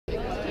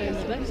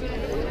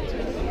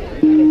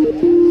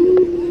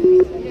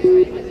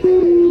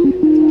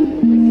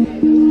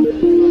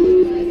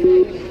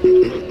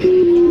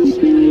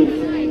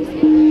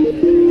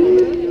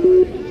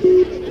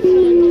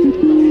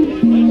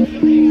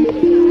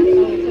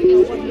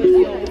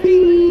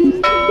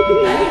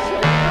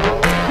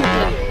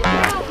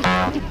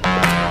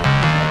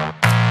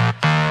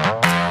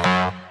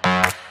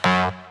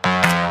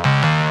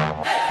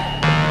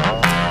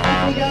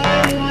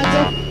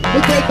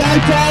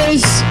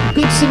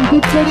Some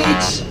good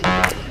footage.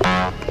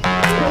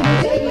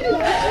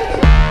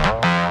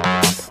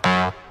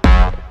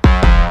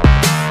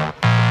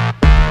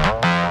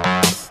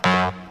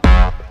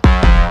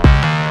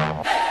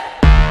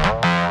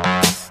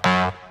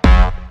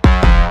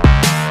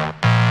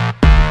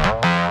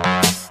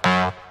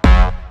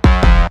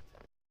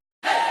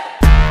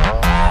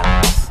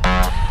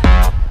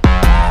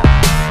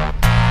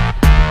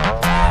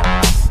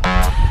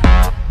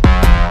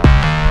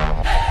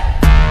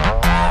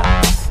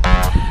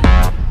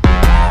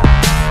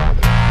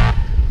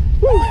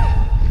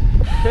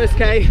 First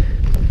K,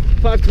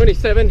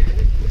 5:27.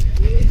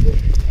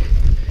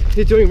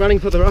 You're doing running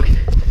for the rock.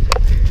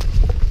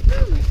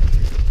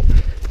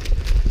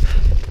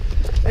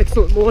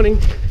 Excellent morning,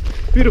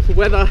 beautiful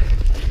weather,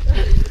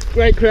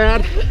 great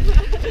crowd.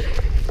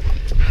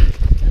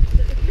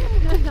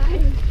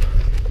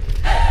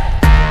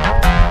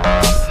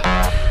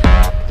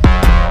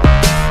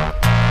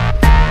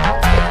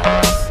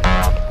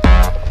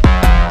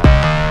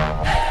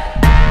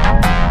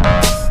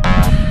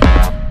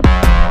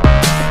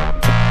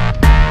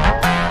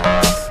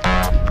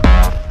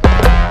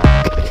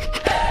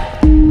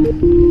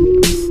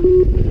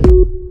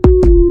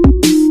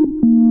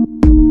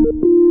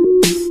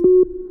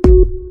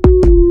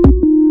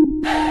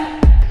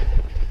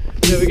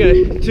 There we go,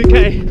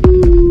 2K,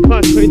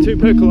 5:22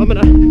 per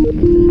kilometre.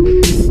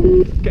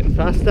 Getting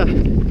faster,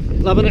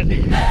 loving it.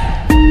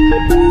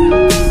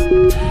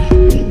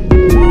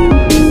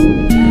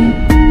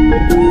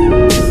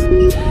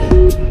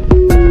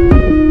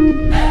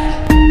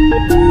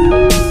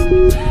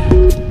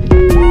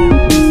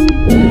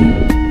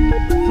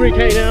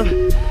 Now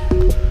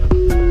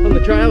on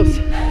the trails,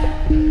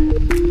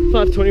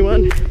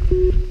 5:21,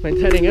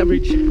 maintaining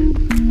average.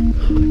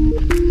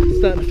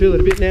 Starting to feel it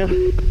a bit now.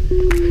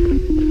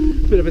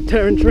 Bit of a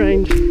terrain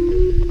change.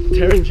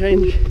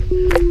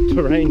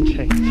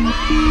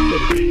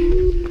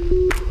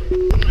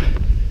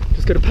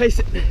 Just gotta pace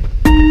it.